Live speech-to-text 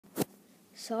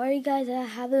Sorry guys, I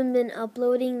haven't been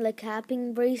uploading the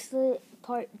capping bracelet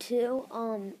part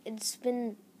 2. It's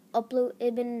been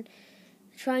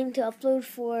trying to upload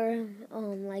for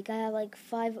like I have like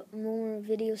 5 more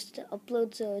videos to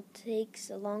upload, so it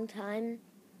takes a long time.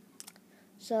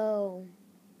 So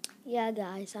yeah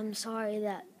guys, I'm sorry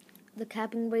that the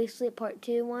capping bracelet part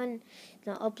 2 one is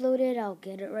not uploaded. I'll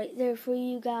get it right there for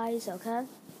you guys, okay?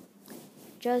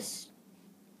 Just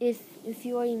if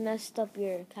you already messed up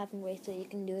your capping bracelet, you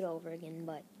can do it over again,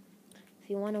 but if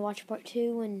you want to watch part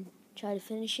 2 and try to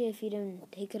finish it, if you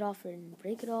didn't take it off or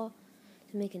break it all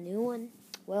to make a new one,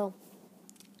 well,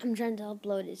 I'm trying to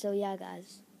upload it. So yeah,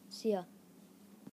 guys. See ya.